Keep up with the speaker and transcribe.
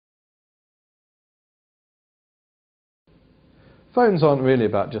Phones aren't really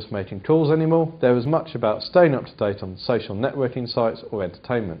about just making calls anymore, they're as much about staying up to date on social networking sites or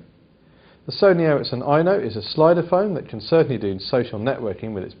entertainment. The Sony Ericsson Aino is a slider phone that can certainly do social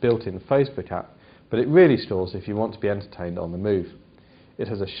networking with its built-in Facebook app, but it really stores if you want to be entertained on the move. It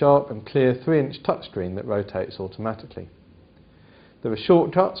has a sharp and clear 3-inch touchscreen that rotates automatically. There are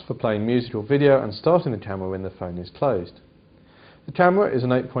shortcuts for playing music or video and starting the camera when the phone is closed. The camera is an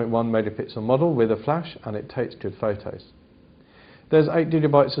 8.1 megapixel model with a flash and it takes good photos. There's 8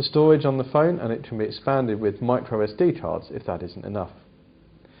 GB of storage on the phone and it can be expanded with micro SD cards if that isn't enough.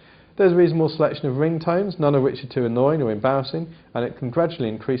 There's a reasonable selection of ringtones, none of which are too annoying or embarrassing, and it can gradually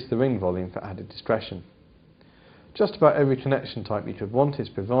increase the ring volume for added discretion. Just about every connection type you could want is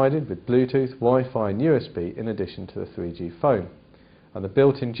provided with Bluetooth, Wi-Fi and USB in addition to the 3G phone, and the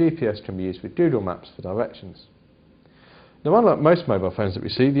built-in GPS can be used with Google Maps for directions. Now, unlike most mobile phones that we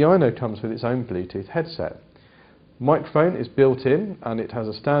see, the Aino comes with its own Bluetooth headset. The microphone is built in and it has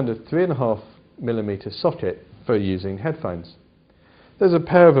a standard 3.5mm socket for using headphones. There's a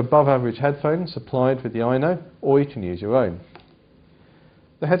pair of above average headphones supplied with the Aino, or you can use your own.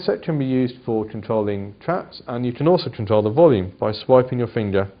 The headset can be used for controlling traps, and you can also control the volume by swiping your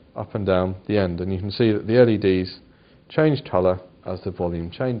finger up and down the end, and you can see that the LEDs change colour as the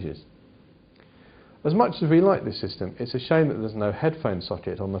volume changes. As much as we like this system, it's a shame that there's no headphone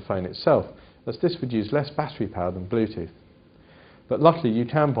socket on the phone itself, as this would use less battery power than Bluetooth. But luckily you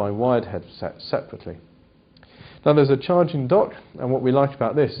can buy wired headsets separately. Now there's a charging dock, and what we like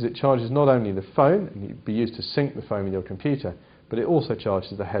about this is it charges not only the phone, and it can be used to sync the phone with your computer, but it also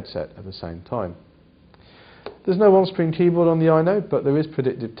charges the headset at the same time. There's no on-screen keyboard on the Aino, but there is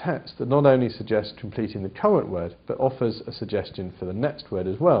predictive text that not only suggests completing the current word, but offers a suggestion for the next word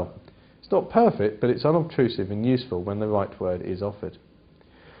as well. It's not perfect, but it's unobtrusive and useful when the right word is offered.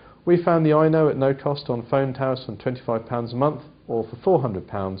 We found the Aino at no cost on phone tariffs from £25 a month or for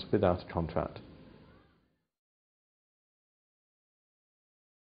 £400 without a contract.